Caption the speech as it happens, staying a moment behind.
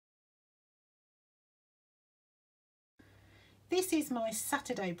This is my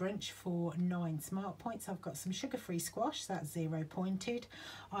Saturday brunch for 9 smart points. I've got some sugar-free squash, that's 0 pointed.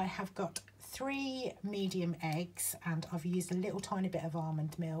 I have got 3 medium eggs and I've used a little tiny bit of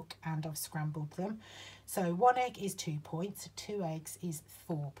almond milk and I've scrambled them. So 1 egg is 2 points, 2 eggs is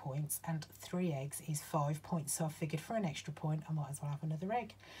 4 points and 3 eggs is 5 points. So I figured for an extra point I might as well have another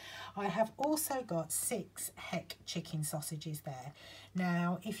egg. I have also got 6 Heck chicken sausages there.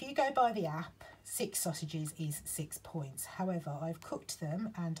 Now if you go by the app, 6 sausages is 6 points. However, I've cooked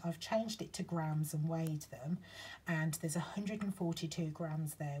them and I've changed it to grams and weighed them, and there's 142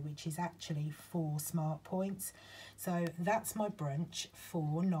 grams there, which is actually 4 smart points. So that's my brunch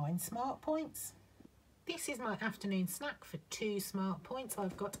for 9 smart points. This is my afternoon snack for 2 smart points.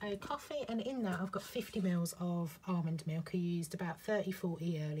 I've got a coffee and in that I've got 50 mils of almond milk. I used about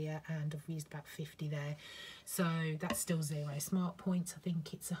 30-40 earlier and I've used about 50 there. So that's still 0 smart points. I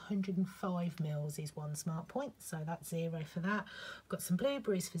think it's 105 mils is 1 smart point. So that's 0 for that. I've got some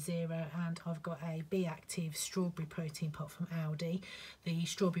blueberries for 0 and I've got a Be Active strawberry protein pot from Aldi. The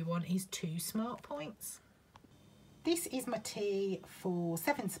strawberry one is 2 smart points. This is my tea for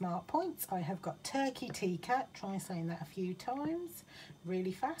 7 smart points. I have got Turkey Tikka, try saying that a few times,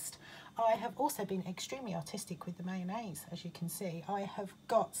 really fast. I have also been extremely artistic with the mayonnaise, as you can see. I have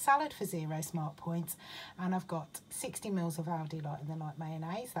got salad for 0 smart points and I've got 60 mils of Aldi Light in the Night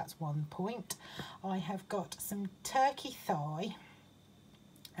mayonnaise, that's 1 point. I have got some turkey thigh,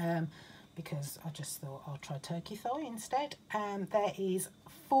 because I just thought I'll try turkey thigh instead. There is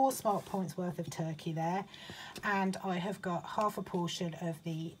 4 smart points worth of turkey there, and I have got half a portion of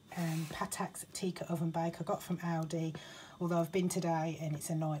the Patak's Tikka oven bake I got from Aldi, although I've been today and it's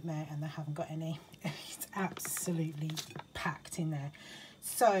a nightmare and they haven't got any. It's absolutely packed in there.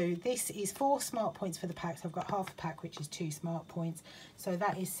 So this is 4 smart points for the packs. I've got half a pack, which is 2 smart points, so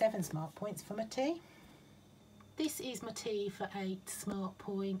that is 7 smart points for my tea. This is my tea for 8 smart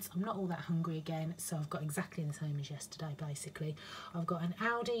points. I'm not all that hungry again, so I've got exactly the same as yesterday basically. I've got an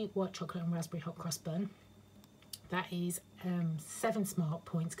Aldi white chocolate and raspberry hot cross bun. That is 7 smart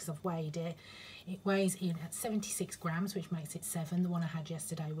points because I've weighed it. It weighs in at 76 grams, which makes it 7. The one I had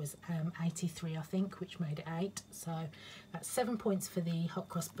yesterday was 83, I think, which made it 8. So that's 7 points for the hot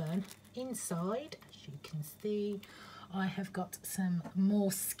cross bun. Inside, as you can see, I have got some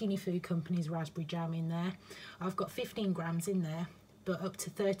more Skinny Food Company's raspberry jam in there. I've got 15 grams in there, but up to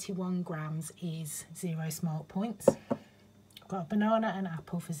 31 grams is 0 smart points. I've got a banana and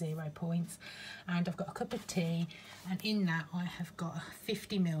apple for 0 points, and I've got a cup of tea, and in that I have got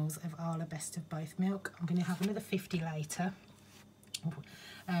 50 mils of Arla Best of Both milk. I'm going to have another 50 later,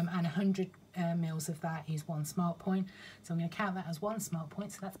 and 100 mils of that is 1 smart point. So I'm going to count that as 1 smart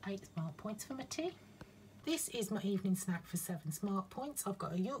point, so that's 8 smart points for my tea. This is my evening snack for 7 smart points. I've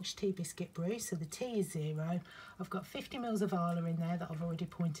got a Yorkshire tea biscuit brew, so the tea is 0. I've got 50 mils of Arla in there that I've already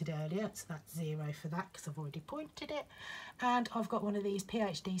pointed earlier, so that's 0 for that because I've already pointed it. And I've got one of these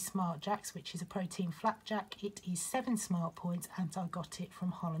PhD Smart Jacks, which is a protein flapjack. It is 7 smart points and I got it from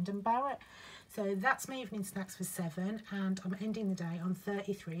Holland & Barrett. So that's my evening snacks for 7, and I'm ending the day on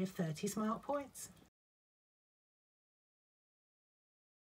 33 of 30 smart points.